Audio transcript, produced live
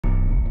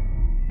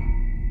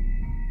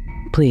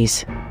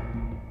Please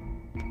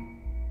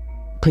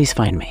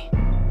find me.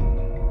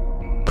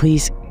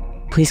 Please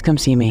come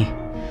see me.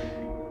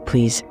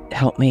 Please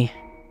help me.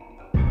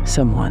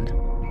 Someone.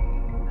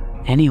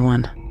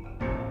 Anyone.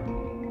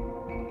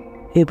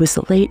 It was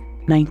the late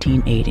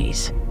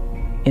 1980s,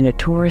 in a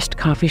tourist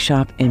coffee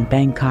shop in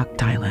Bangkok,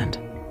 Thailand,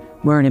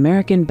 where an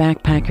American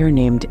backpacker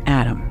named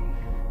Adam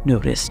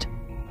noticed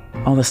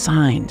all the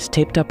signs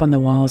taped up on the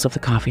walls of the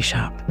coffee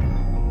shop.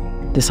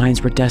 The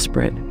signs were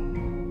desperate,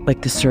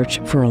 like the search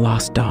for a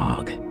lost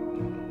dog.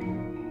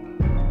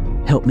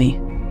 Help me.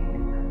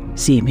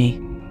 See me.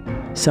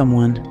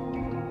 Someone.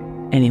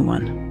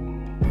 Anyone.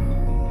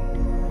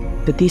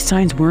 But these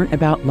signs weren't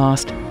about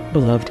lost,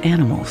 beloved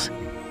animals.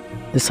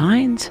 The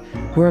signs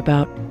were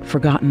about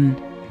forgotten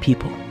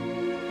people.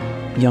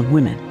 Young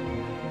women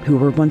who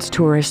were once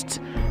tourists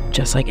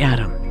just like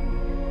Adam.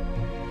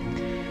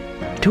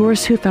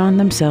 Tourists who found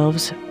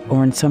themselves,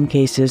 or in some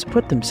cases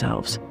put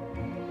themselves,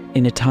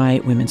 in a Thai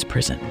women's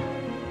prison.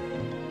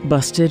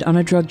 Busted on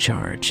a drug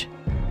charge.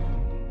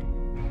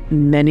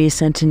 Many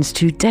sentenced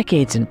to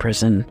decades in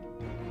prison,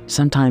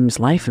 sometimes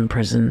life in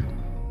prison,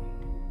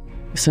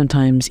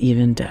 sometimes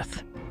even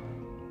death.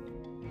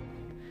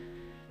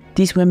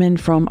 These women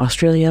from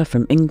Australia,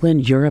 from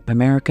England, Europe,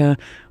 America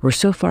were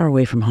so far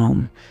away from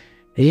home,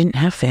 they didn't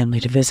have family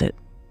to visit.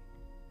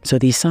 So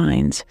these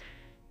signs,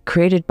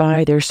 created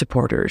by their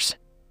supporters,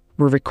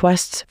 were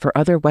requests for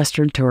other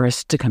Western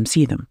tourists to come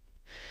see them,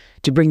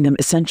 to bring them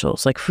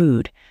essentials like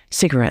food,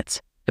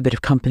 cigarettes, a bit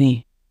of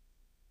company,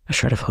 a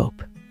shred of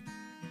hope.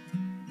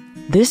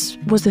 This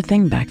was the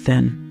thing back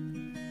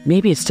then.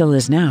 Maybe it still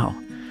is now,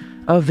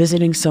 of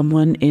visiting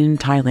someone in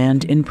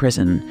Thailand in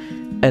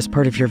prison as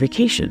part of your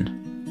vacation.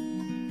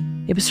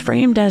 It was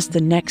framed as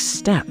the next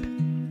step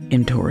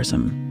in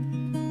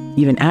tourism,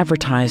 even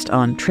advertised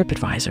on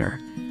TripAdvisor,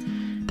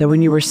 that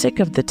when you were sick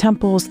of the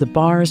temples, the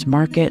bars,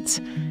 markets,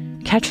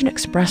 catch an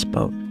express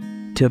boat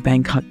to a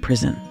Bangkok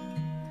prison.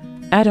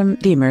 Adam,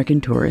 the American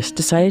tourist,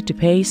 decided to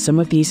pay some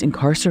of these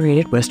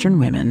incarcerated Western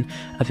women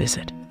a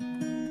visit.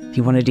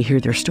 He wanted to hear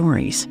their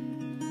stories,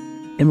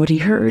 and what he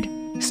heard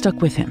stuck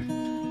with him.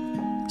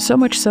 So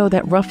much so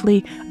that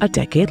roughly a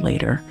decade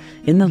later,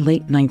 in the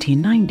late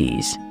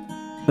 1990s,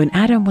 when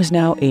Adam was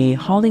now a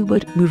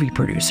Hollywood movie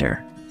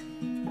producer,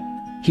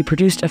 he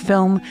produced a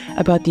film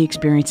about the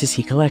experiences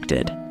he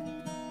collected.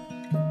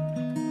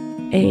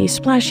 A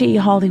splashy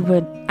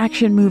Hollywood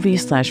action movie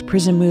 /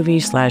 prison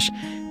movie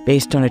 /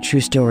 based on a true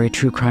story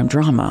true crime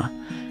drama,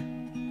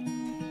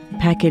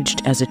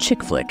 packaged as a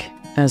chick flick,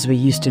 as we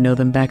used to know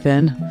them back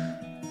then.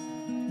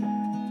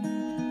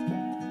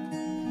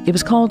 It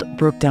was called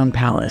Brokedown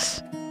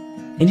Palace.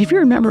 And if you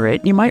remember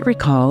it, you might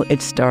recall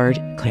it starred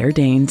Claire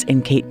Danes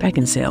and Kate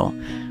Beckinsale,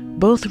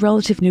 both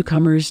relative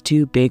newcomers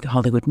to big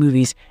Hollywood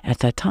movies at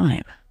that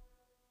time.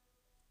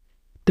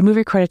 The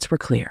movie credits were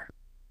clear.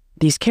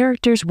 These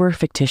characters were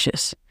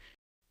fictitious,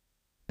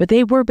 but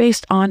they were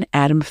based on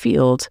Adam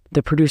Fields,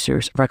 the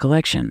producer's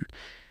recollection.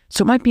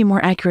 So it might be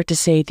more accurate to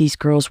say these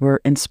girls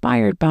were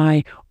inspired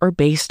by or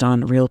based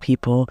on real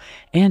people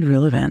and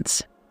real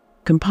events.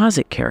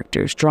 Composite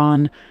characters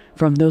drawn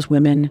from those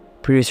women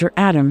producer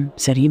Adam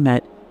said he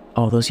met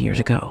all those years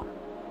ago.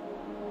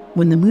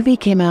 When the movie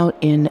came out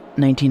in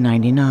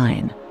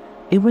 1999,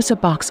 it was a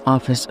box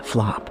office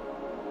flop.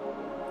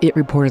 It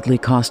reportedly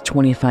cost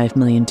 $25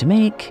 million to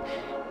make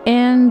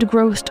and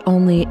grossed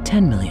only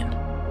 $10 million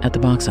at the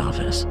box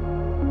office.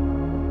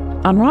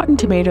 On Rotten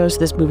Tomatoes,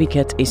 this movie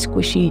gets a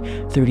squishy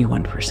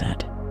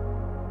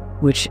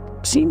 31%, which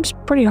seems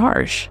pretty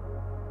harsh.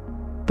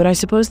 But I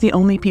suppose the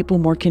only people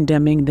more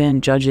condemning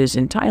than judges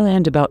in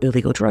Thailand about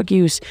illegal drug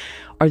use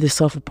are the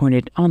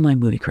self-appointed online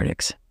movie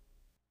critics.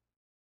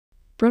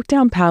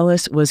 Brokedown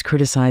Palace was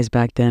criticized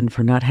back then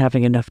for not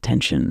having enough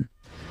tension.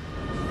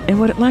 And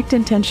what it lacked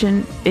in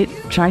tension, it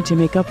tried to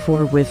make up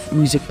for with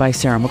music by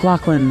Sarah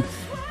McLachlan,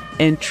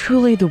 and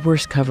truly the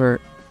worst cover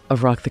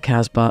of Rock the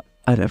Casbah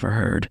I've ever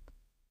heard.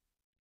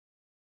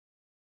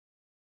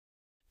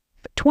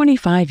 But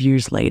 25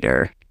 years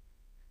later,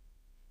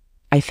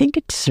 I think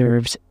it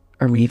deserves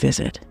a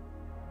revisit.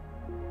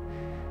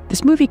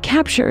 This movie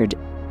captured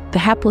the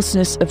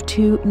haplessness of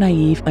two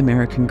naive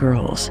American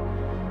girls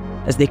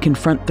as they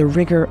confront the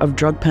rigor of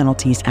drug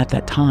penalties at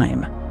that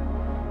time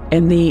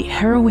and the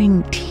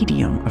harrowing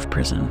tedium of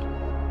prison,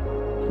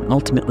 and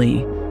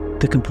ultimately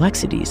the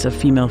complexities of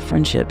female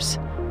friendships,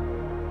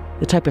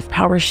 the type of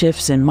power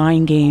shifts and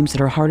mind games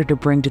that are harder to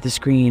bring to the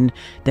screen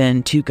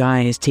than two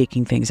guys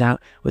taking things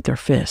out with their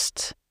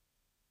fists.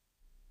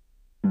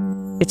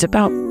 It's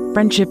about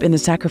friendship and the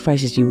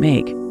sacrifices you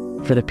make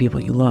for the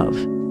people you love.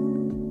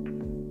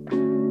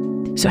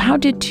 So how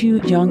did two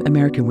young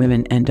American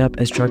women end up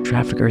as drug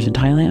traffickers in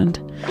Thailand?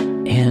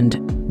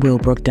 And will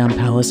Brokedown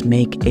Palace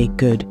make a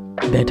good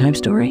bedtime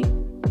story?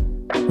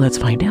 Let's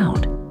find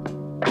out.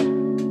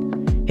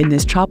 In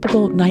this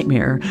tropical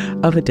nightmare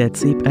of a Dead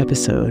Sleep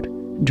episode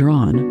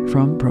drawn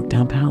from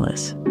Brokedown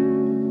Palace.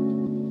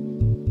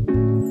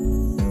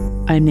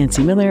 I'm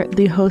Nancy Miller,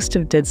 the host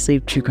of Dead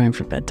Sleep True Crime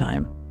for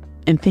Bedtime.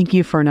 And thank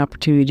you for an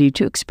opportunity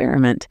to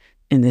experiment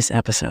in this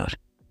episode.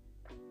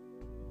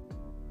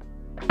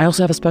 I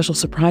also have a special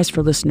surprise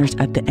for listeners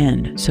at the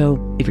end,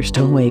 so if you're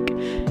still awake,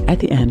 at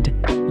the end,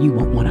 you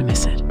won't want to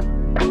miss it.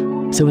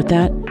 So with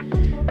that,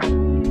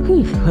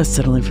 let's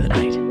settle in for the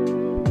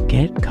night.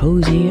 Get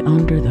cozy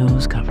under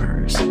those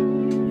covers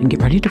and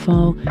get ready to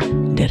fall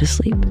dead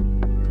asleep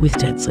with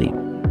Dead Sleep.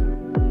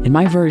 In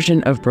my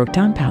version of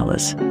Brokedown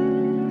Palace,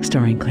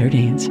 starring Claire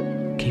Danes,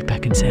 Kate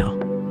Beckinsale,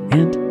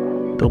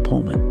 and Bill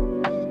Pullman.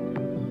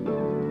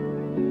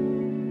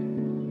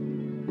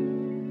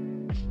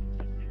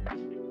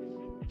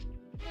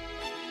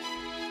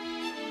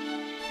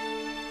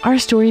 Our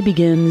story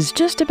begins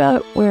just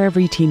about where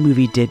every teen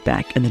movie did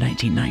back in the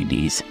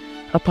 1990s.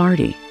 A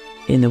party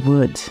in the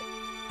woods,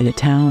 in a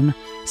town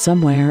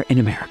somewhere in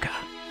America.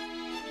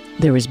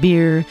 There was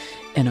beer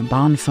and a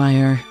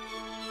bonfire,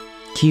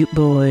 cute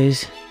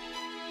boys,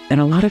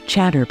 and a lot of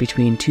chatter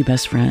between two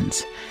best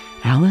friends,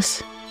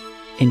 Alice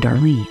and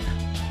Darlene.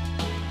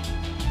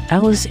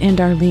 Alice and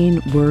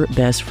Darlene were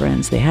best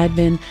friends. They had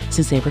been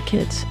since they were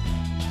kids.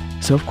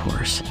 So of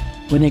course,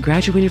 when they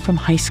graduated from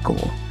high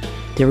school,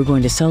 they were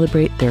going to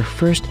celebrate their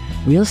first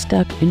real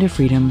step into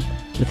freedom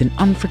with an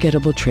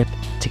unforgettable trip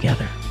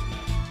together.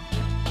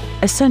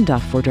 A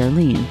send-off for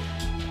Darlene,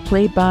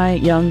 played by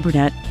young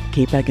brunette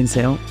Kate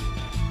Beckinsale,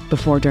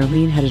 before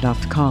Darlene headed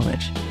off to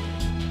college.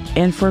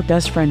 And for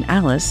best friend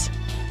Alice,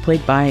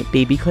 played by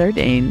baby Claire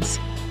Danes,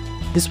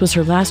 this was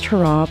her last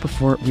hurrah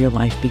before real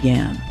life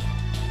began.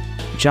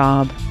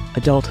 Job,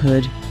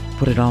 adulthood,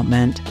 what it all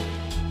meant,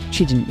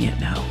 she didn't yet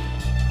know.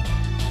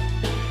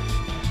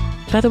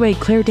 By the way,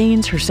 Claire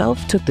Danes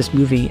herself took this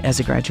movie as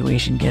a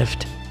graduation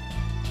gift.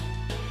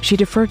 She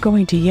deferred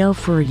going to Yale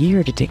for a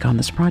year to take on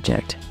this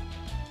project,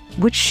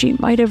 which she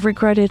might have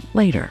regretted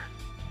later,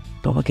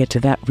 but we'll get to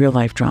that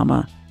real-life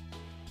drama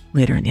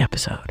later in the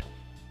episode.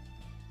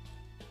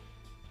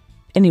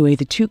 Anyway,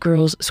 the two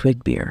girls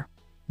swigged beer.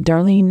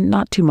 Darlene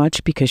not too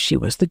much because she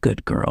was the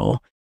good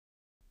girl,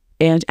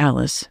 and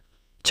Alice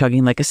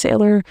chugging like a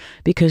sailor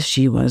because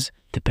she was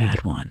the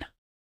bad one.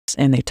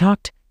 And they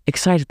talked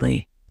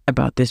excitedly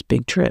about this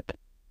big trip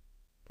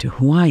to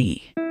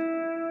Hawaii.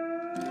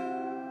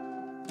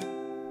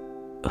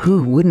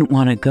 Who wouldn't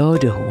want to go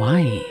to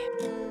Hawaii?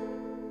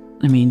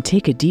 I mean,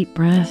 take a deep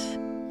breath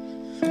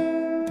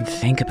and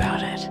think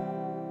about it.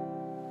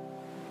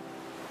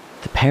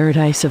 The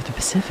paradise of the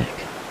Pacific.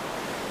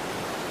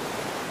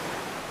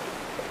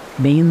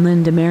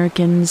 Mainland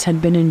Americans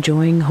had been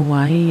enjoying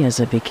Hawaii as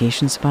a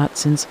vacation spot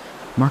since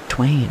Mark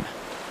Twain.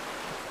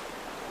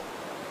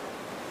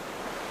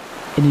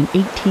 In an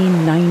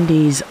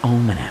 1890s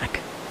almanac,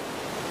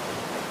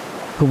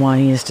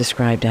 Hawaii is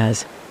described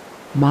as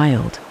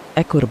mild,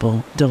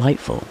 equitable,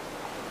 delightful.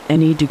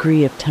 Any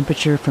degree of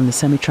temperature from the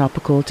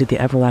semi-tropical to the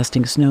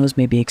everlasting snows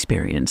may be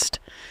experienced.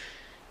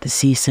 The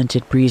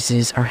sea-scented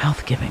breezes are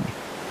health-giving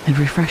and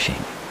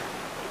refreshing.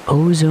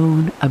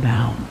 Ozone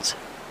abounds.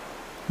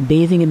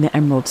 Bathing in the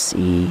Emerald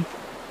Sea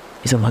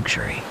is a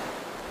luxury.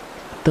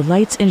 The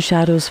lights and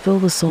shadows fill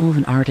the soul of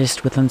an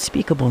artist with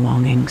unspeakable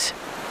longings.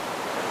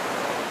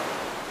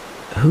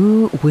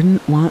 Who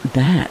wouldn't want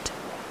that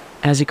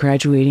as a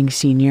graduating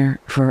senior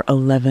for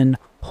 11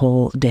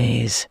 whole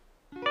days?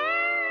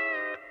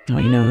 Oh,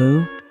 you know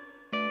who?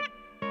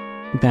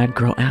 Bad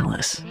girl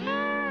Alice.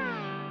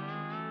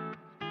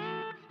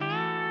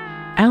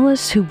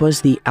 Alice, who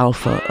was the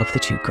alpha of the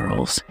two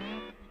girls,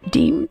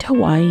 deemed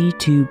Hawaii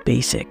too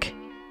basic.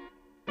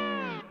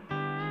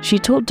 She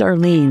told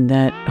Darlene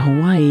that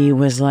Hawaii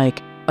was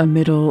like a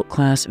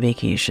middle-class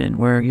vacation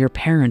where your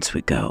parents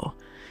would go.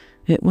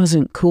 It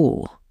wasn't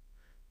cool.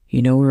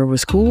 You know where it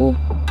was cool?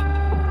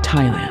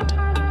 Thailand.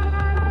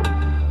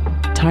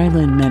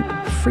 Thailand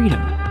meant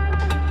freedom.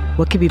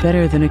 What could be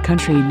better than a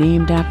country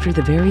named after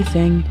the very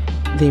thing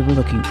they were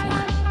looking for?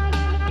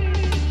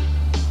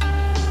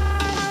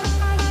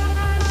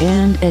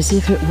 And as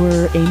if it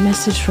were a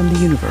message from the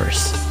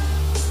universe,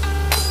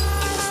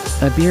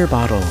 a beer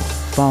bottle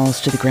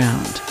falls to the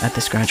ground at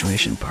this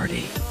graduation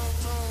party.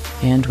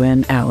 And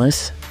when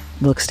Alice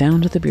looks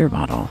down at the beer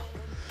bottle,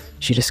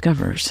 she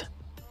discovers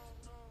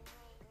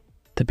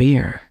the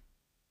beer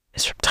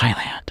is from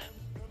Thailand.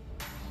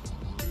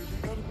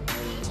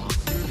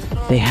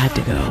 They had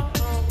to go.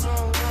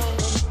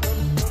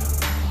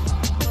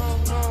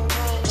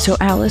 So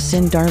Alice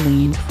and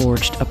Darlene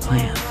forged a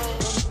plan.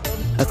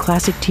 A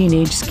classic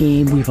teenage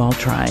scheme we've all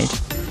tried.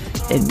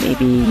 And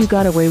maybe you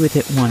got away with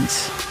it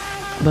once,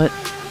 but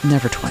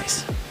never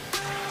twice.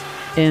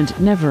 And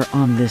never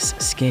on this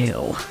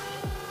scale.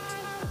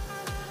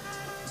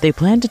 They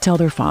planned to tell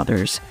their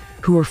fathers,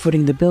 who were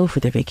footing the bill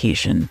for their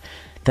vacation,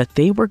 that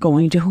they were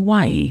going to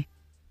Hawaii,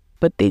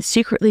 but they'd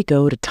secretly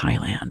go to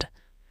Thailand.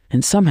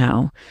 And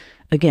somehow,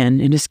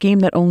 again, in a scheme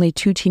that only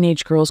two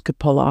teenage girls could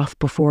pull off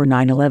before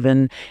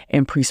 9/11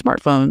 and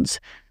pre-smartphones,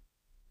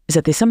 is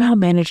that they somehow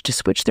managed to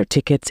switch their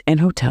tickets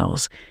and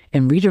hotels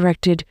and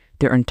redirected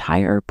their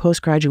entire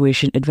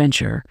post-graduation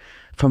adventure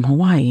from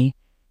Hawaii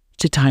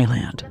to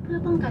Thailand.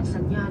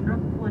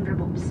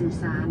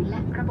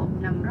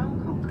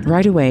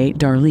 Right away,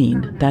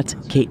 Darlene, that's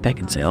Kate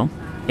Beckinsale,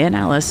 and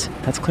Alice,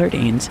 that's Claire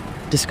Danes,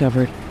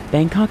 discovered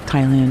Bangkok,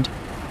 Thailand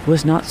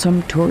was not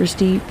some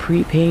touristy,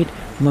 prepaid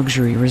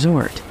luxury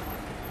resort.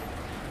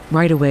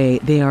 Right away,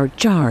 they are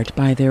jarred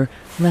by their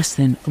less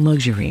than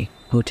luxury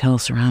hotel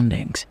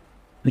surroundings,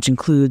 which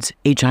includes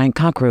a giant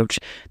cockroach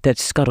that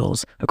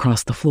scuttles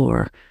across the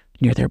floor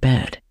near their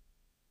bed.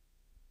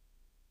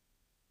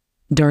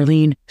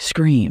 Darlene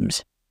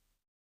screams.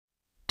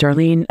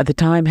 Darlene, at the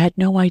time, had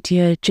no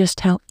idea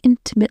just how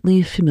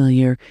intimately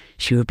familiar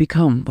she would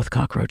become with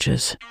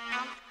cockroaches.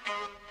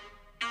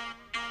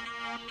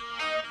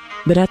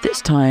 But at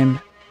this time,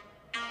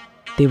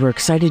 they were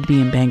excited to be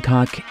in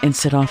Bangkok and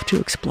set off to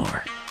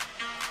explore.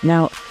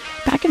 Now,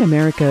 back in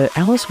America,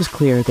 Alice was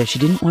clear that she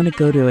didn't want to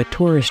go to a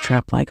tourist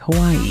trap like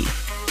Hawaii.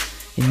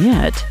 And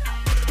yet,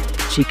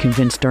 she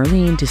convinced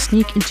Darlene to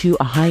sneak into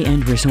a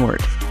high-end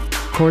resort,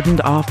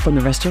 cordoned off from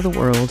the rest of the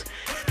world,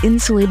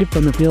 insulated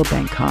from the real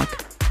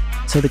Bangkok,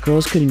 so the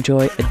girls could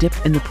enjoy a dip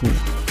in the pool.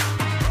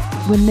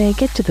 When they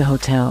get to the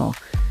hotel,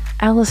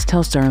 Alice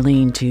tells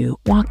Darlene to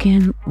walk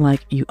in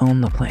like you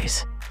own the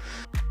place.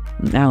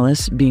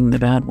 Alice, being the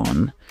bad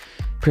one,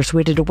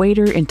 persuaded a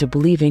waiter into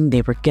believing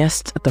they were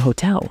guests at the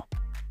hotel,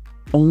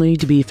 only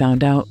to be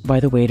found out by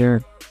the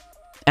waiter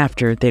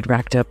after they'd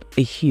racked up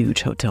a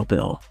huge hotel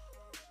bill.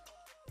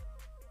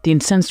 The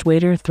incensed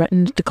waiter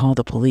threatened to call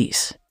the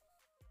police.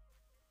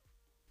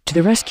 To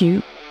the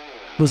rescue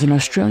was an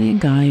Australian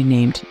guy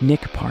named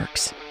Nick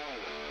Parks,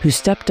 who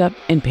stepped up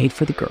and paid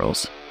for the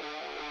girls,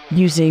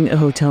 using a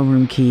hotel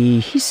room key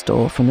he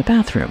stole from the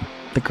bathroom,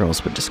 the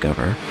girls would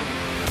discover.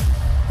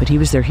 But he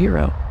was their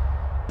hero,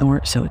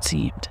 or so it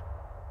seemed.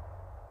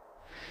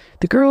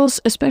 The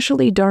girls,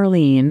 especially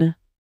Darlene,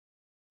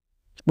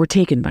 were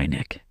taken by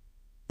Nick,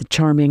 the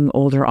charming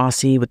older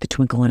Aussie with the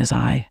twinkle in his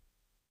eye.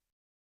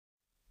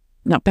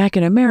 Now, back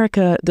in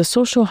America, the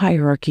social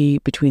hierarchy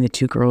between the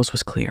two girls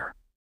was clear.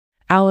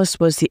 Alice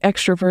was the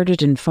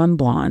extroverted and fun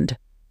blonde,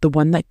 the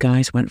one that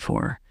guys went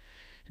for,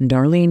 and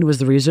Darlene was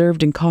the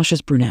reserved and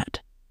cautious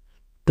brunette,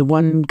 the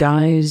one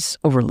guys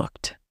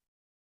overlooked.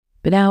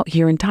 But now,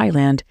 here in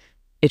Thailand,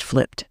 it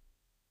flipped.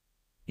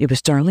 It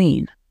was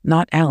Darlene,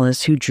 not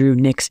Alice, who drew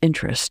Nick's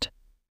interest.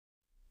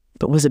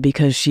 But was it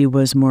because she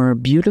was more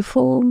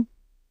beautiful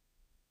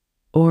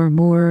or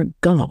more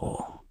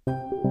gullible?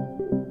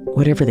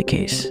 Whatever the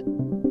case,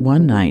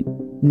 one night,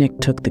 Nick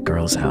took the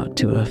girls out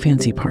to a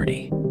fancy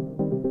party.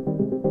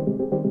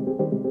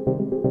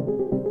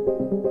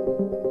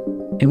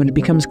 And when it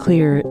becomes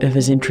clear of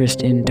his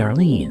interest in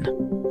Darlene,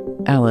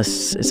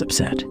 Alice is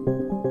upset.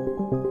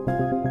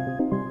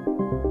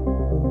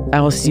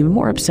 Alice is even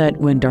more upset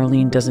when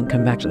Darlene doesn't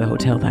come back to the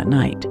hotel that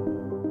night.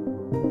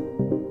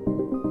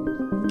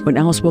 When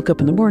Alice woke up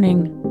in the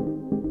morning,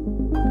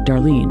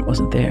 Darlene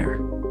wasn't there.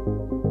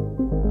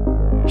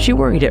 She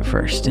worried at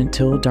first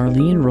until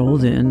Darlene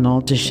rolled in all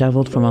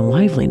disheveled from a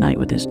lively night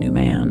with his new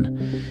man.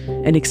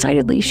 And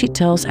excitedly, she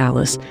tells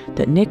Alice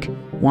that Nick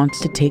wants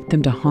to take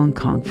them to Hong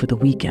Kong for the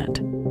weekend.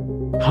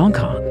 Hong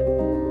Kong?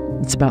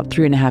 It's about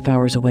 3.5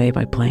 hours away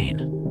by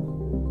plane.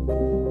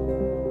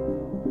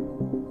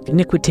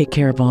 Nick would take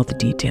care of all the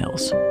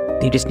details.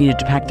 They just needed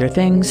to pack their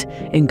things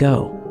and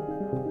go.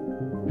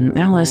 And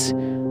Alice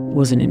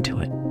wasn't into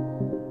it.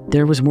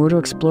 There was more to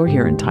explore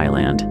here in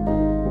Thailand,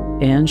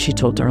 and she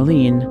told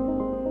Darlene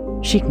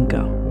she can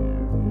go,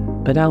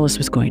 but Alice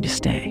was going to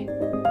stay.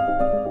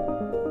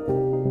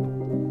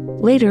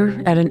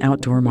 Later, at an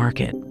outdoor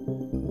market,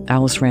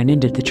 Alice ran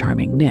into the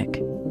charming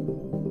Nick.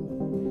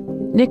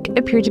 Nick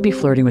appeared to be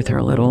flirting with her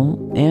a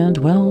little, and,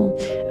 well,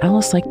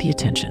 Alice liked the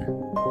attention.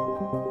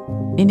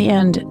 In the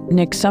end,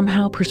 Nick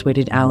somehow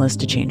persuaded Alice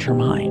to change her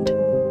mind.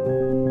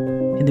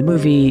 In the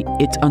movie,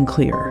 it's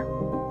unclear.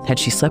 Had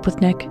she slept with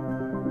Nick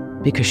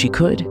because she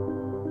could,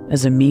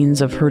 as a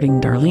means of hurting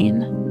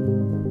Darlene?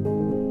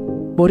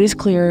 What is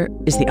clear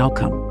is the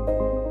outcome.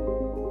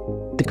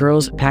 The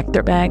girls packed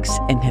their bags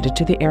and headed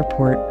to the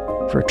airport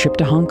for a trip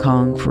to Hong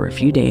Kong for a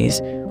few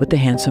days with the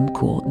handsome,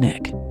 cool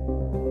Nick.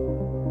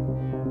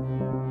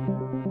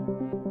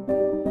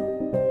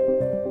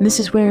 This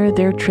is where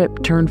their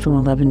trip turned from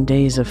 11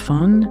 days of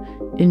fun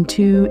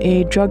into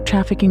a drug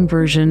trafficking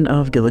version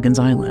of Gilligan's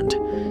Island.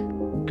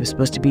 It was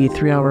supposed to be a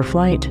 3-hour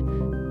flight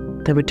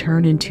that would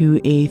turn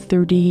into a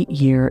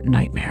 30-year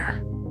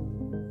nightmare.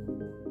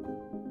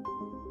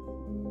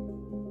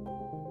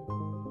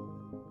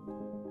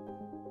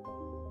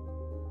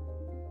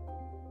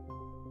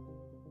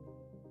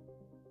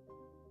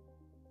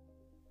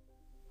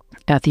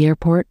 At the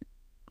airport,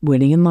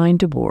 waiting in line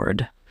to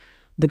board,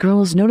 the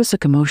girls notice a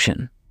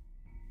commotion.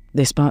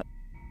 They spot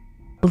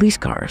police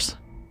cars,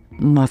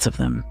 lots of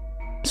them,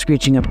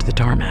 screeching up to the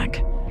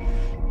tarmac.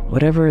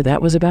 Whatever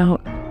that was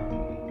about,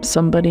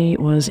 somebody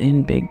was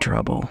in big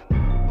trouble.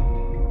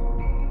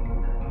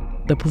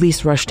 The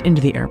police rushed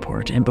into the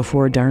airport, and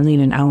before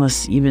Darlene and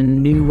Alice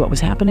even knew what was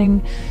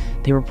happening,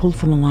 they were pulled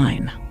from the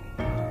line.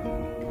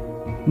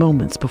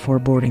 Moments before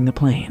boarding the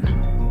plane,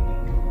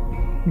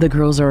 the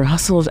girls are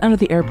hustled out of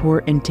the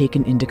airport and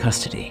taken into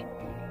custody.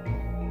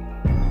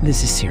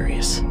 This is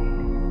serious.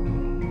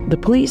 The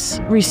police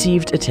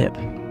received a tip.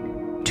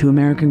 2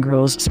 American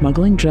girls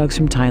smuggling drugs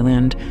from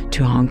Thailand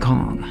to Hong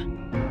Kong.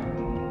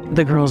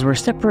 The girls were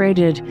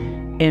separated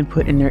and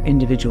put in their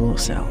individual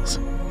cells.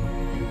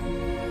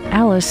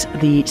 Alice,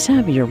 the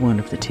savvier one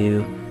of the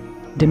two,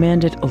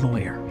 demanded a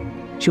lawyer.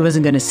 She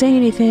wasn't going to say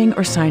anything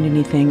or sign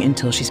anything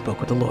until she spoke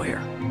with a lawyer.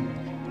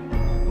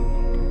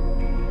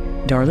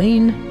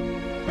 Darlene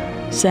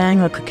sang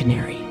like a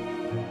canary,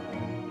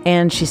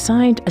 and she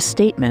signed a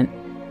statement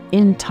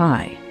in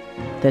Thai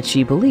that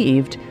she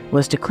believed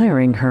was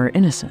declaring her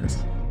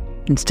innocence.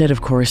 Instead,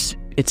 of course,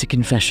 it's a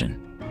confession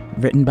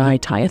written by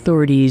Thai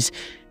authorities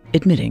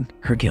admitting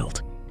her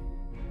guilt.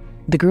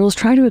 The girls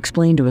try to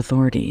explain to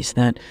authorities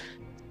that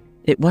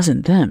it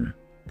wasn't them.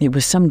 It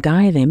was some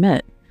guy they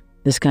met,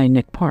 this guy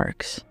Nick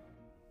Parks.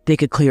 They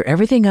could clear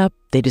everything up,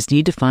 they just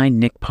need to find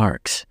Nick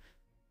Parks.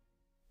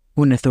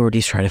 When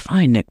authorities try to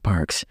find Nick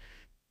Parks,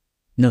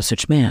 no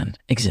such man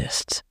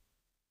exists.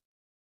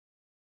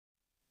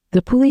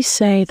 The police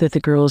say that the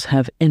girls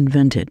have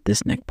invented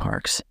this Nick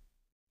Parks,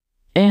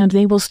 and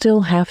they will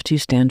still have to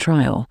stand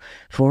trial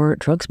for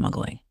drug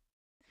smuggling.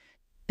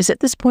 It's at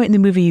this point in the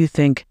movie you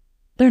think,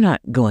 they're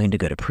not going to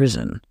go to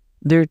prison.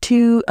 They're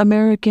 2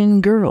 American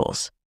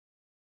girls.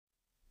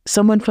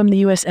 Someone from the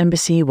U.S.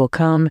 Embassy will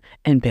come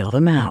and bail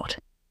them out.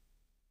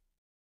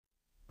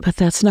 But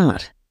that's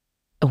not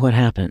what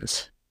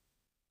happens.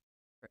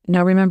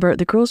 Now remember,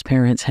 the girls'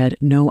 parents had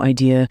no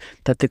idea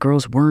that the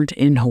girls weren't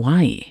in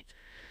Hawaii.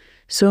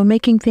 So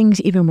making things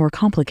even more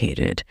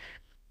complicated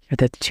are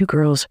that the 2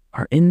 girls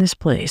are in this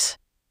place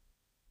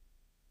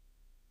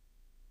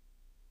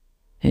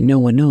and no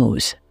one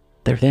knows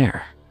they're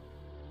there.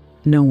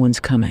 No one's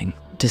coming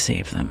to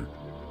save them.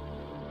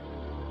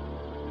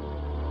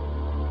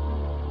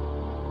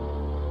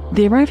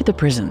 They arrive at the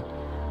prison,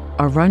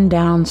 a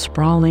rundown,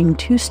 sprawling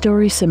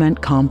 2-story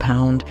cement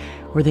compound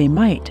where they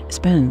might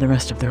spend the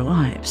rest of their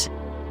lives.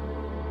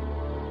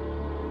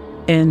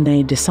 And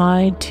they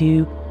decide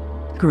to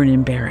grin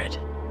and bear it.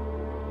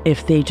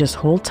 If they just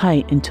hold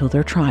tight until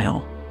their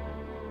trial,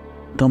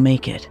 they'll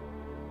make it.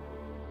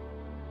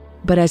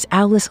 But as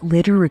Alice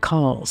later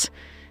recalls,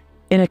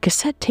 in a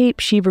cassette tape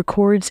she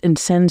records and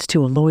sends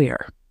to a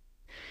lawyer,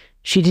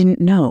 she didn't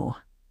know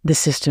the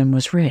system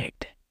was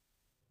rigged.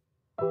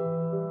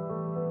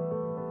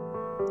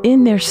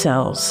 In their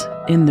cells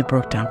in the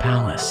Brokedown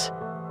Palace,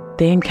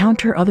 they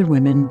encounter other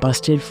women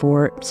busted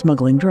for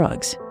smuggling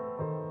drugs.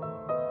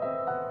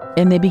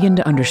 And they begin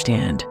to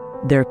understand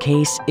their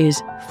case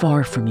is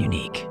far from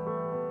unique.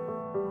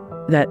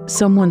 That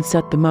someone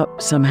set them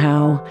up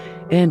somehow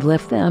and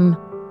left them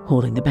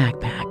holding the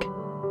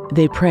backpack.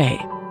 They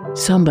pray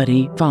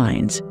somebody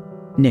finds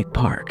Nick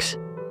Parks.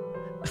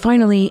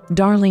 Finally,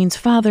 Darlene's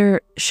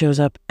father shows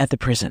up at the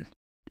prison.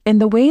 And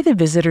the way the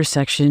visitor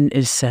section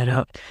is set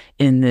up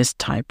in this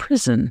Thai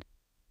prison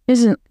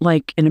isn't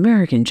like an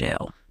American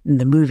jail in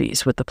the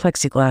movies with the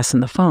plexiglass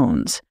and the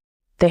phones.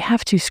 They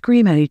have to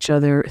scream at each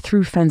other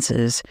through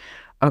fences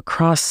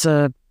across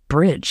a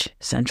bridge,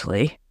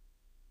 essentially.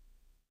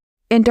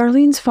 And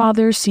Darlene's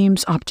father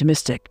seems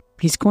optimistic.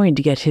 He's going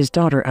to get his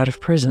daughter out of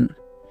prison.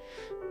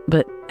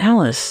 But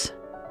Alice,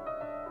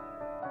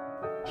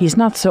 he's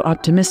not so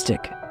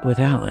optimistic with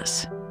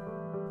Alice.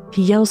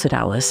 He yells at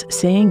Alice,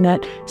 saying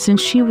that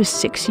since she was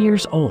 6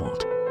 years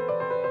old,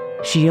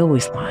 she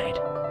always lied.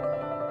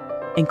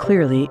 And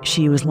clearly,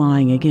 she was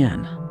lying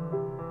again.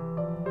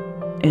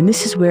 And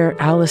this is where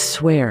Alice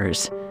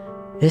swears,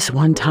 this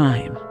one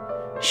time,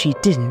 she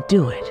didn't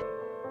do it,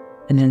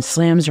 and then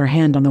slams her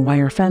hand on the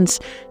wire fence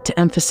to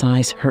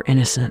emphasize her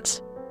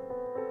innocence.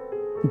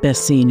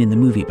 Best scene in the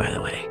movie, by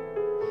the way.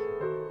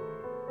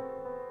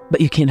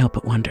 But you can't help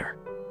but wonder,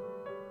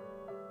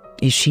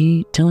 is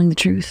she telling the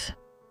truth?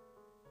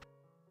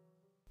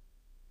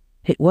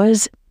 It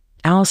was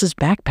Alice's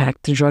backpack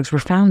the drugs were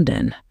found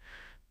in,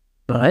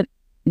 but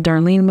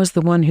Darlene was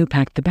the one who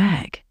packed the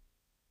bag.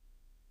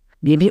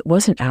 Maybe it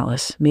wasn't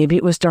Alice, maybe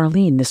it was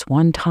Darlene this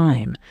one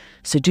time,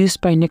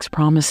 seduced by Nick's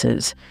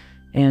promises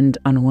and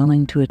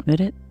unwilling to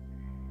admit it.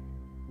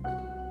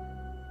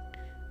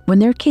 When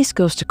their case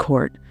goes to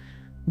court,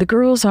 the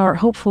girls are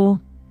hopeful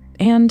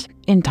and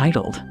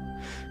entitled.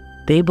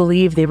 They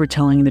believe they were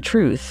telling the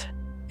truth,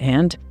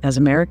 and as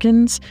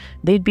Americans,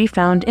 they'd be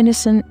found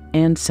innocent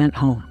and sent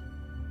home.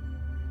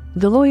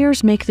 The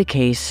lawyers make the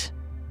case,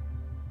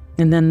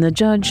 and then the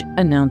judge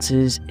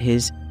announces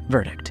his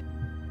verdict.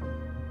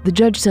 The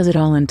judge says it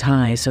all in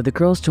Thai, so the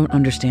girls don't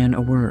understand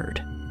a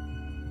word.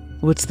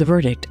 What's the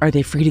verdict? Are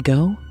they free to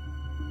go?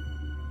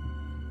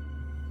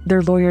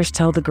 Their lawyers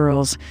tell the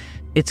girls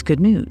it's good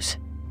news.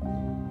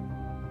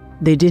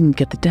 They didn't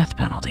get the death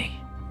penalty.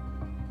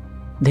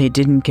 They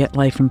didn't get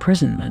life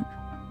imprisonment.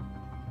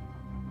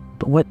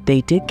 But what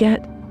they did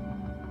get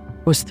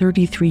was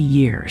 33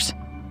 years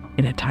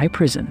in a Thai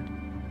prison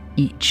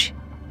each,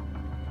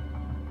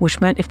 which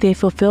meant if they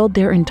fulfilled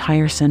their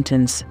entire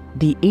sentence,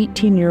 the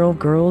 18-year-old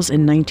girls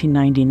in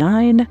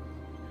 1999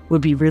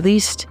 would be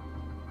released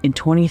in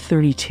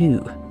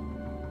 2032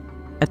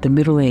 at the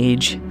middle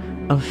age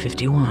of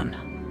 51.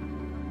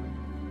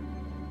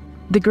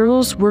 The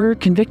girls were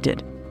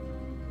convicted,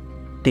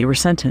 They were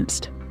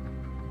sentenced,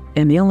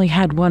 and they only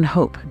had one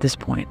hope at this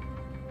point: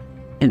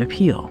 an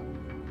appeal.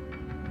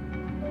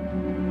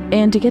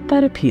 And to get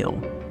that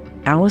appeal,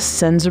 Alice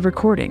sends a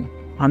recording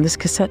on this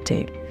cassette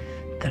tape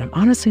that I'm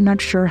honestly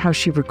not sure how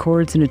she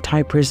records in a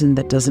Thai prison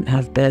that doesn't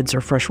have beds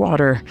or fresh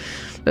water,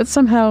 but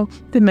somehow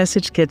the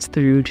message gets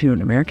through to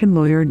an American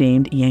lawyer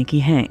named Yankee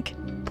Hank,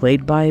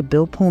 played by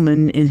Bill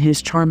Pullman in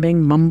his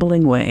charming,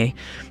 mumbling way,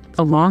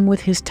 along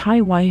with his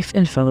Thai wife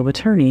and fellow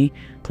attorney,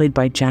 played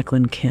by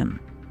Jacqueline Kim.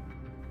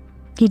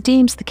 He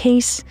deems the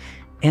case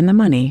and the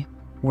money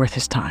worth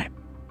his time,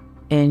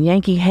 and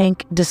Yankee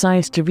Hank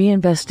decides to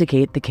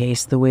reinvestigate the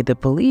case the way the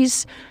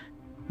police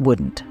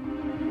wouldn't.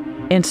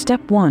 And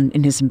step one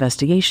in his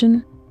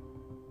investigation: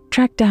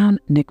 track down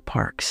Nick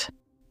Parks.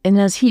 And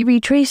as he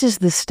retraces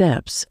the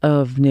steps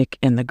of Nick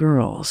and the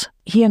girls,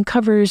 he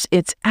uncovers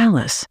it's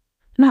Alice,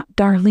 not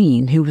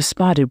Darlene, who was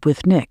spotted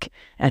with Nick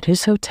at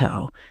his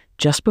hotel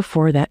just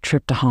before that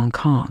trip to Hong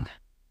Kong.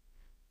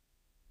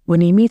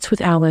 When he meets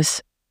with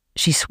Alice,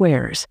 she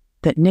swears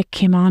that Nick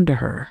came on to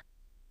her,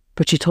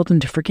 but she told him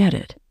to forget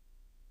it.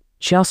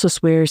 She also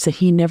swears that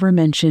he never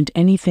mentioned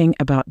anything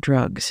about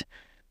drugs,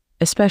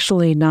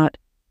 especially not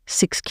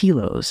 6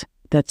 kilos,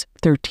 that's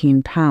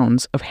 13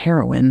 pounds of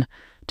heroin,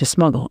 to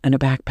smuggle in a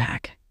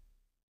backpack.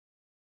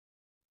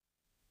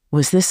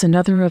 Was this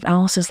another of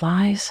Alice's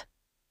lies?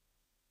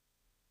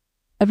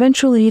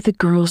 Eventually, the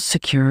girls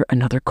secure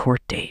another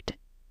court date,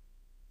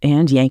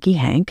 and Yankee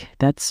Hank,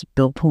 that's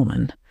Bill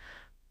Pullman,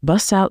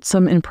 busts out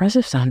some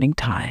impressive-sounding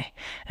Thai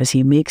as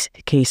he makes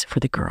a case for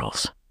the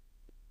girls.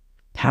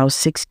 How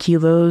 6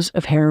 kilos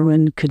of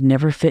heroin could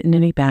never fit in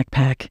any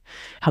backpack,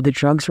 how the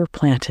drugs were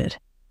planted,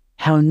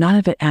 how none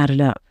of it added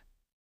up.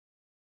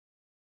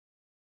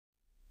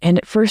 And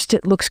at first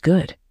it looks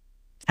good.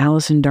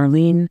 Alice and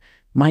Darlene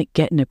might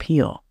get an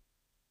appeal,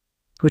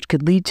 which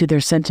could lead to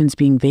their sentence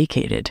being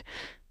vacated,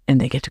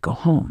 and they get to go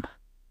home.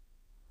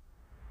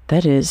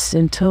 That is,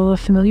 until a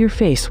familiar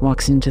face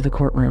walks into the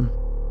courtroom.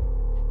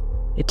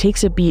 It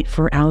takes a beat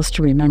for Alice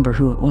to remember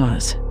who it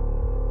was.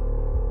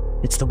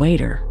 It's the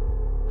waiter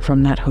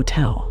from that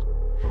hotel.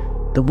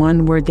 The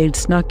one where they'd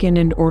snuck in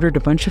and ordered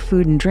a bunch of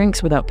food and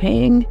drinks without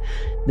paying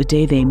the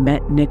day they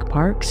met Nick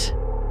Parks.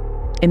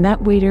 And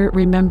that waiter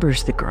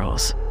remembers the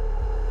girls,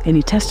 and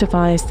he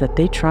testifies that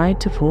they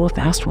tried to pull a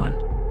fast one,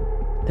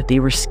 that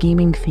they were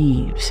scheming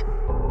thieves.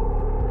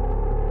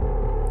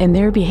 And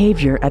their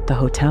behavior at the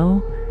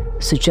hotel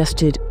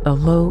suggested a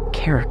low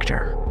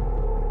character.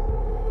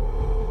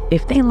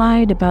 If they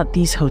lied about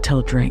these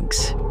hotel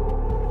drinks,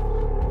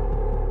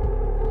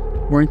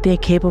 weren't they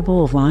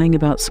capable of lying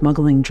about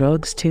smuggling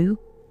drugs too?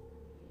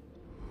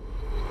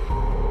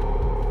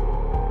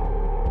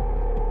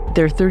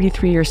 Their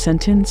 33-year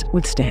sentence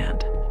would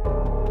stand.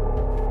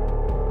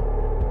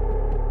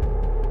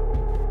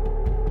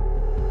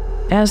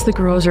 As the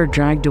girls are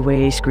dragged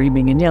away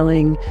screaming and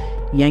yelling,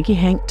 Yankee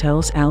Hank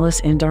tells Alice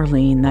and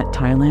Darlene that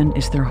Thailand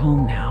is their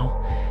home now,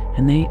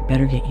 and they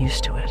better get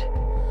used to it.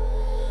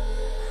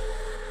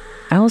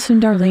 Alice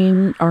and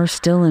Darlene are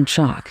still in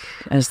shock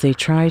as they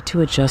try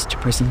to adjust to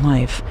prison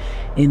life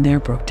in their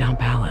Brokedown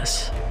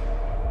Palace.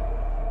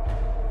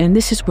 And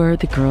this is where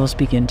the girls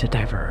begin to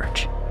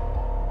diverge.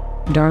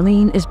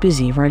 Darlene is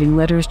busy writing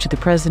letters to the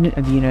President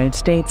of the United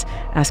States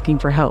asking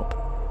for help.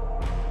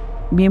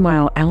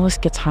 Meanwhile, Alice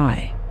gets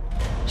high.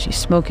 She's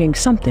smoking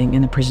something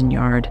in the prison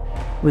yard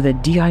with a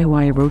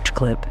DIY roach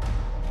clip.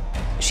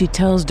 She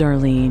tells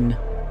Darlene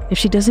if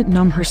she doesn't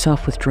numb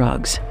herself with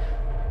drugs,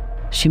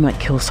 she might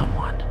kill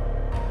someone.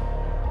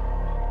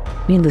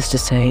 Needless to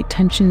say,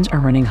 tensions are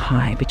running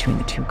high between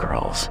the two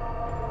girls.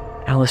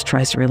 Alice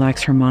tries to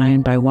relax her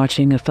mind by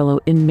watching a fellow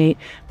inmate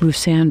move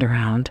sand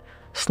around,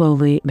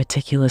 slowly,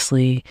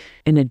 meticulously,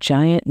 in a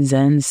giant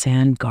Zen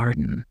sand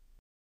garden.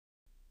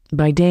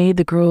 By day,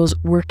 the girls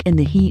work in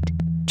the heat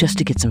just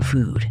to get some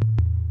food.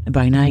 And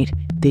by night,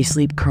 they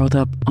sleep curled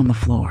up on the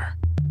floor.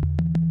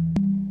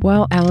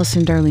 While Alice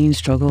and Darlene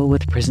struggle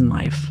with prison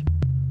life,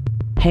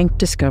 Hank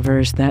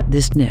discovers that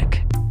this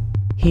Nick,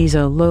 he's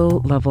a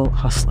low-level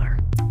hustler.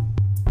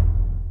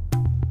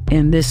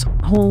 And this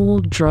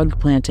whole drug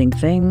planting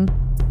thing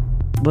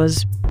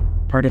was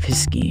part of his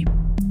scheme.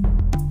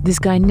 This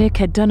guy Nick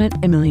had done it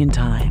a million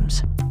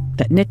times.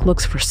 That Nick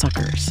looks for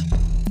suckers.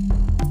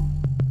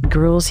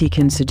 Girls he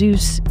can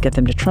seduce, get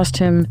them to trust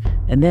him,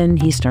 and then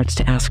he starts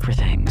to ask for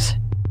things.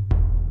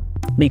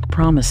 Make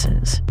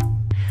promises,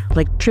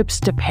 like trips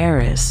to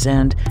Paris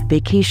and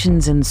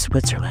vacations in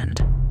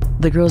Switzerland.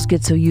 The girls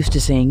get so used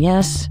to saying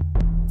yes,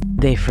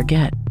 they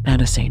forget how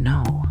to say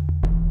no.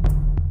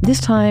 This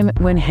time,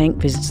 when Hank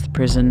visits the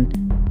prison,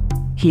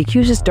 he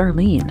accuses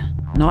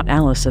Darlene, not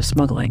Alice, of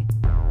smuggling.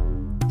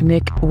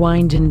 Nick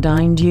wined and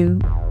dined you,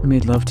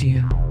 made love to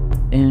you,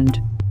 and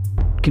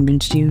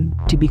convinced you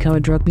to become a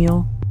drug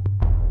mule?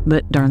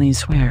 But Darlene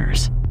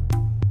swears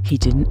he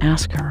didn't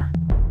ask her.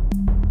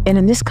 And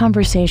in this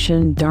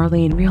conversation,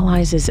 Darlene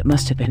realizes it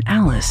must have been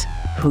Alice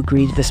who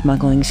agreed to the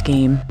smuggling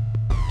scheme.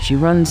 She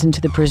runs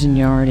into the prison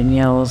yard and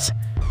yells,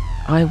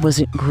 "I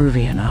wasn't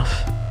groovy enough,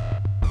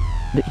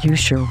 but you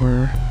sure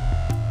were."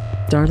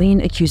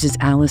 Darlene accuses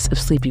Alice of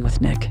sleeping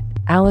with Nick.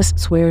 Alice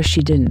swears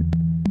she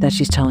didn't, that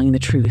she's telling the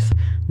truth.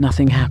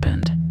 Nothing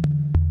happened.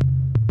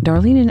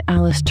 Darlene and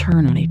Alice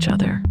turn on each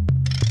other.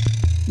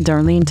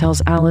 Darlene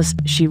tells Alice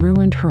she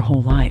ruined her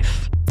whole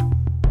life.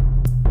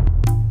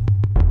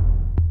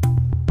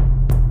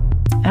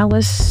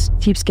 Alice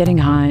keeps getting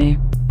high.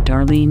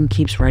 Darlene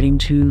keeps writing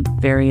to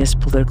various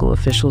political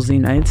officials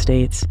in the United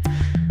States.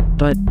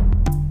 But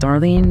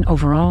Darlene,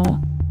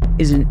 overall,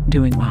 isn't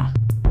doing well.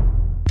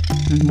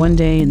 And one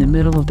day, in the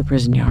middle of the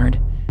prison yard,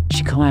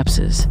 she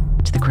collapses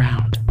to the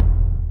ground.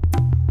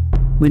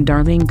 When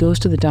Darlene goes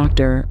to the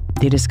doctor,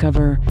 they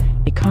discover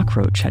a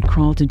cockroach had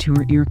crawled into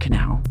her ear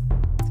canal,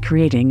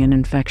 creating an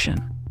infection.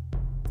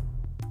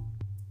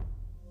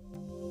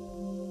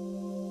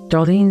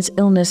 Darlene's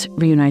illness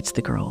reunites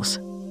the girls.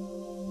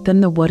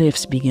 Then the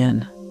what-ifs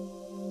begin.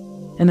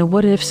 And the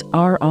what-ifs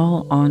are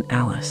all on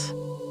Alice.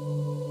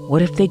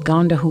 What if they'd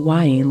gone to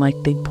Hawaii like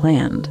they'd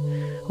planned?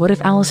 What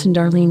if Alice and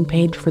Darlene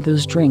paid for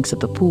those drinks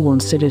at the pool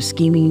instead of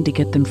scheming to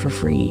get them for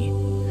free?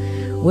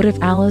 What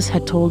if Alice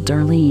had told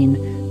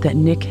Darlene that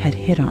Nick had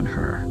hit on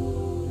her?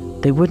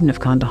 They wouldn't have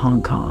gone to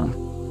Hong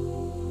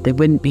Kong. They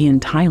wouldn't be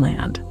in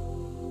Thailand.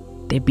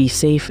 They'd be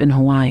safe in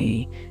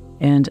Hawaii,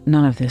 and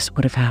none of this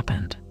would have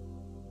happened.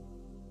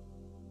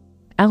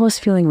 Alice,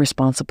 feeling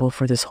responsible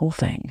for this whole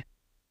thing,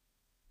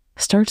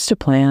 starts to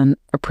plan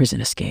a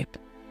prison escape.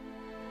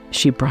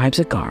 She bribes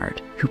a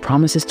guard who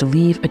promises to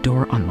leave a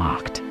door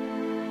unlocked.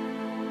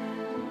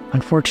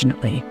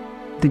 Unfortunately,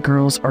 the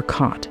girls are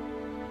caught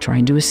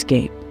trying to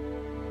escape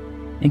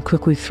and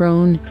quickly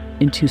thrown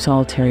into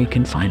solitary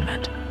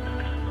confinement.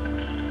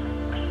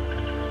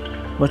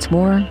 What's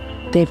more,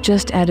 they've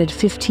just added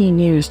 15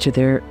 years to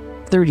their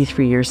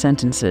 33-year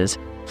sentences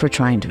for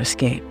trying to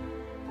escape.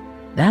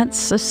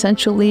 That's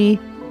essentially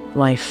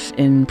life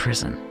in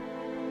prison.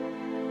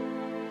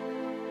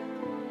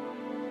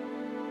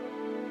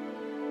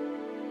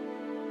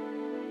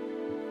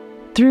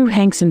 Through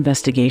Hank's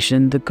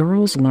investigation, the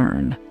girls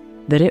learn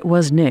that it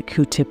was Nick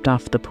who tipped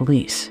off the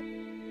police.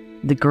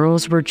 The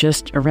girls were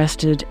just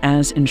arrested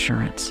as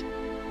insurance.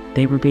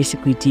 They were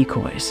basically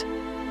decoys.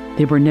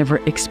 They were never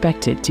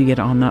expected to get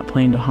on that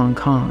plane to Hong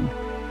Kong.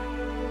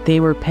 They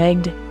were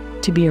pegged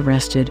to be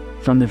arrested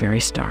from the very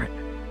start.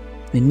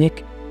 And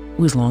Nick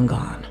was long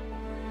gone.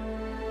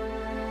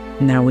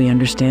 Now we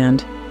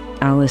understand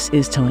Alice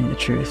is telling the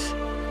truth,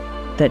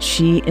 that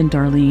she and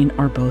Darlene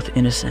are both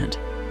innocent.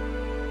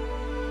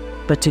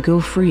 But to go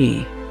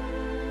free,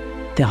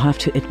 they'll have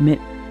to admit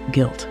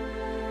guilt.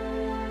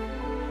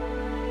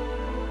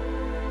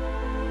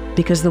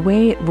 Because the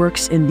way it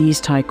works in these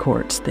Thai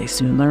courts, they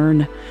soon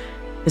learn,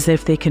 is that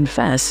if they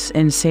confess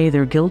and say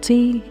they're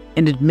guilty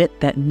and admit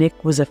that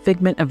Nick was a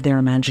figment of their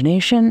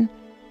imagination,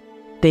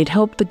 they'd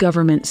help the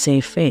government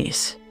save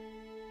face,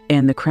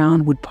 and the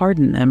Crown would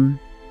pardon them,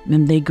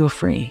 and they'd go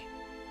free.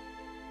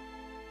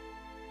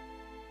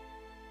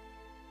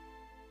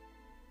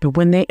 But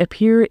when they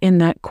appear in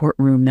that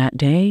courtroom that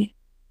day,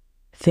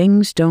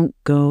 things don't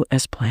go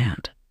as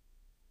planned.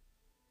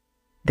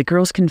 The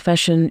girls'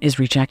 confession is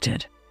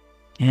rejected,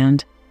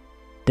 and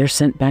they're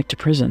sent back to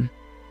prison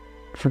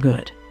for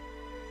good.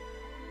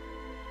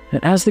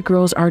 But as the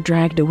girls are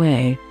dragged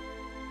away,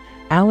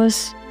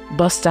 Alice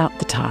busts out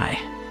the tie,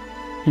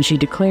 and she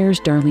declares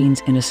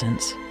Darlene's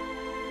innocence.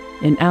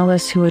 And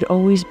Alice, who had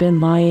always been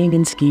lying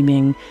and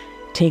scheming,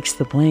 takes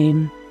the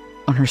blame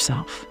on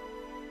herself.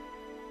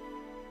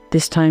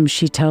 This time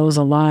she tells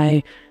a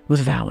lie with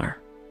valor,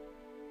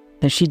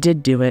 that she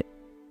did do it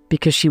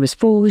because she was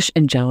foolish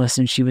and jealous,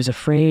 and she was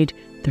afraid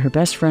that her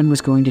best friend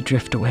was going to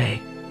drift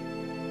away.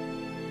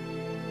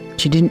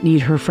 She didn't need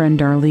her friend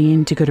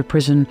Darlene to go to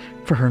prison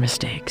for her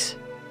mistakes.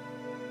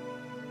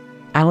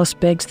 Alice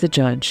begs the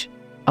judge,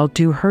 "I'll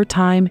do her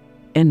time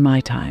and my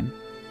time.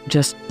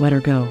 Just let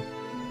her go,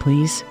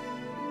 please."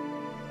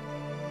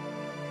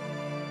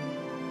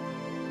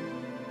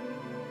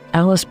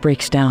 Alice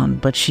breaks down,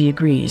 but she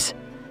agrees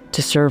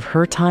to serve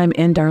her time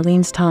and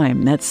Darlene's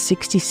time. That's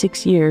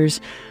 66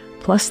 years,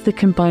 plus the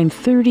combined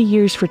 30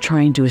 years for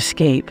trying to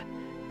escape,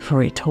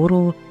 for a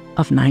total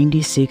of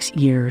 96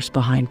 years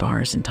behind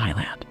bars in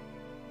Thailand.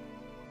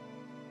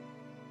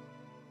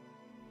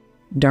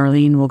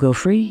 Darlene will go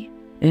free,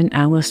 and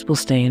Alice will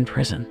stay in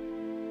prison.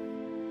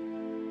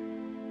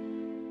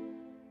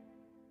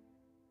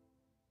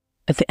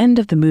 At the end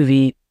of the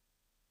movie,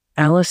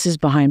 Alice is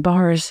behind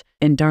bars,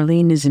 and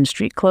Darlene is in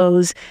street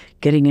clothes,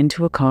 getting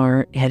into a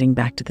car, heading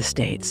back to the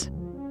States.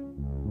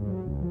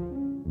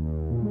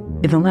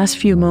 In the last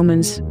few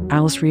moments,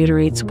 Alice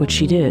reiterates what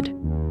she did,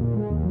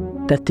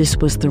 that this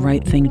was the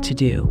right thing to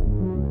do.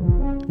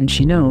 And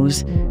she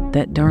knows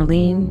that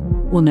Darlene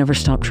will never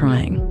stop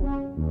trying,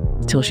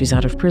 until she's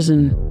out of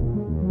prison,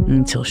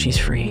 until she's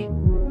free.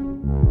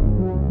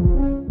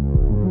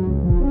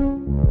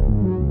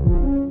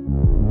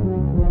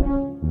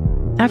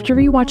 After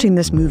rewatching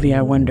this movie,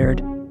 I wondered,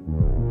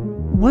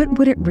 what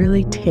would it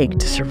really take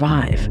to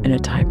survive in a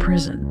Thai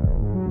prison?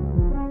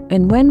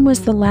 And when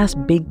was the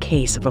last big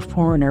case of a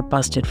foreigner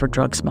busted for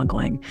drug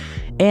smuggling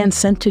and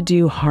sent to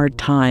do hard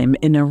time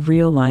in a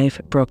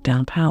real-life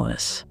Brokedown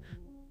Palace?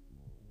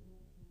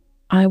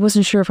 I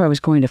wasn't sure if I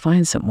was going to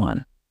find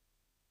someone,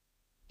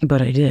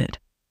 but I did.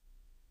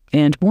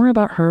 And more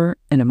about her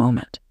in a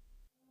moment.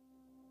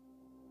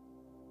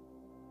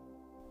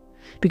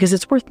 Because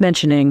it's worth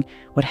mentioning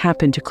what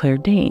happened to Claire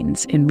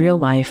Danes in real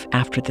life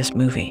after this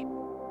movie.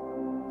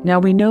 Now,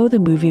 we know the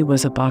movie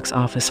was a box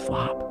office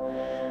flop,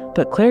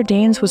 but Claire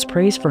Danes was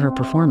praised for her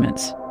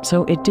performance,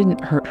 so it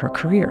didn't hurt her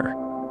career.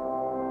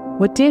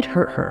 What did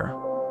hurt her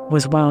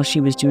was while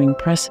she was doing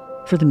press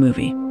for the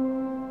movie.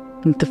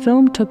 The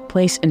film took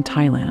place in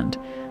Thailand,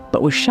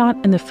 but was shot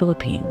in the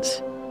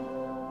Philippines.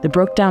 The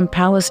Brokedown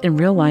Palace in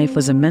real life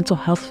was a mental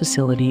health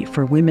facility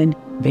for women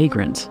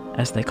vagrants,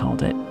 as they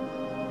called it.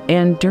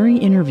 And during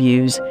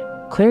interviews,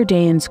 Claire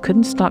Danes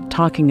couldn't stop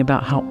talking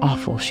about how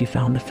awful she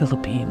found the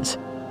Philippines.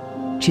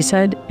 She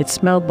said it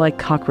smelled like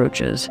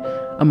cockroaches,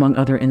 among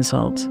other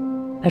insults.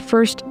 At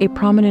first, a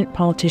prominent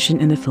politician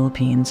in the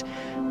Philippines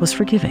was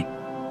forgiving,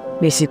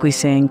 basically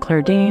saying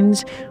Claire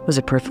Danes was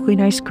a perfectly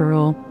nice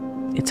girl,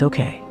 it's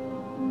okay.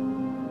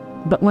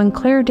 But when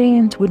Claire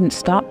Danes wouldn't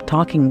stop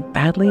talking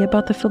badly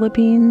about the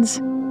Philippines,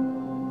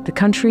 the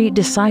country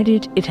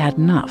decided it had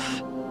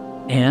enough.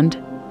 And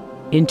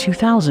in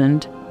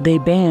 2000, they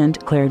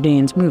banned Claire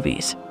Danes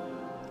movies,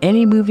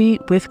 any movie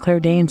with Claire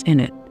Danes in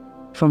it,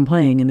 from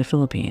playing in the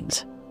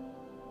Philippines.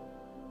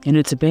 And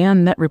it's a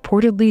ban that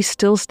reportedly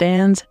still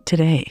stands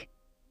today.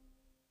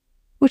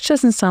 Which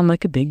doesn't sound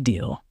like a big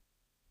deal.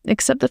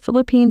 Except the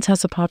Philippines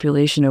has a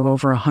population of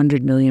over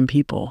 100 million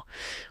people,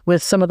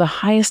 with some of the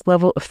highest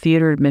level of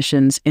theater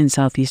admissions in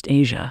Southeast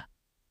Asia.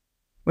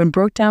 When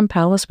Brokedown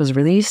Palace was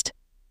released,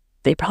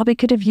 they probably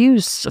could have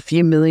used a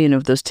few million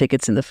of those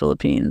tickets in the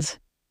Philippines.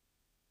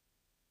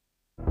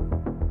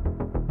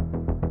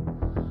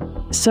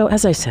 So,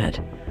 as I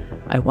said,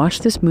 I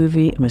watched this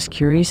movie and was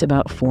curious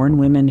about foreign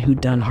women who'd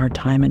done hard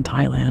time in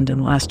Thailand in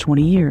the last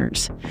 20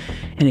 years.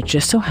 And it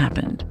just so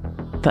happened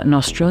that an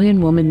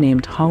Australian woman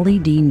named Holly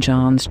Dean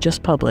Johns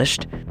just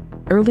published,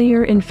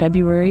 earlier in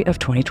February of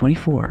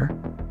 2024,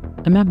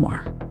 a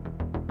memoir.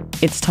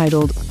 It's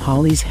titled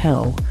Holly's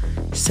Hell,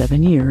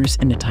 7 Years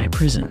in a Thai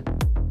Prison.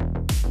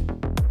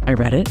 I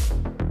read it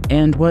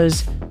and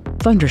was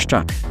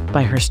thunderstruck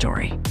by her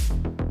story.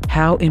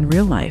 How in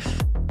real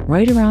life,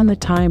 right around the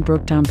time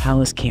Brokedown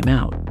Palace came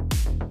out,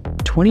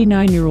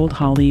 29-year-old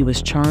Holly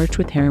was charged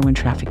with heroin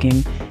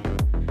trafficking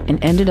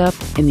and ended up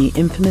in the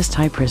infamous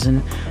Thai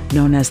prison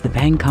known as the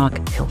Bangkok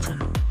Hilton.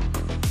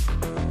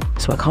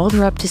 So I called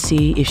her up to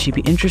see if she'd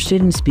be interested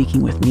in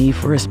speaking with me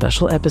for a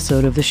special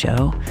episode of the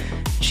show.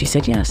 She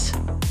said yes.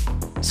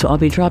 So I'll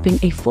be dropping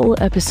a full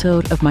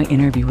episode of my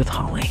interview with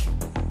Holly,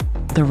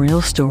 the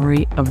real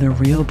story of the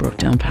real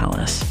Brokedown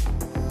Palace.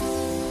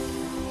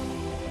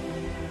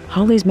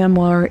 Holly's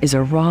memoir is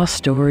a raw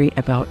story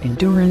about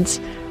endurance,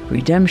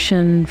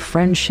 redemption,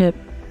 friendship,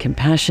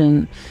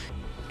 compassion,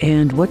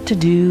 and what to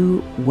do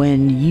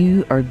when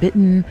you are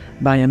bitten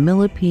by a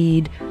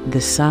millipede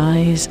the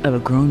size of a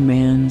grown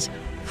man's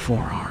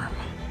forearm.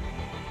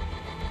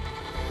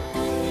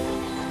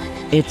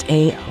 It's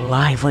a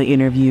lively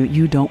interview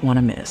you don't want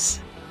to miss.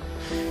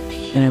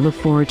 And I look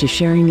forward to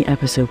sharing the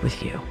episode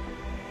with you.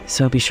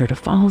 So be sure to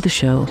follow the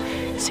show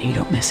so you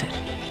don't miss it.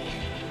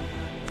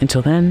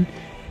 Until then,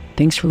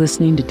 thanks for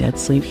listening to Dead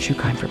Sleep True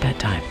Crime for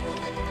Bedtime.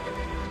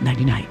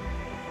 Nighty-night.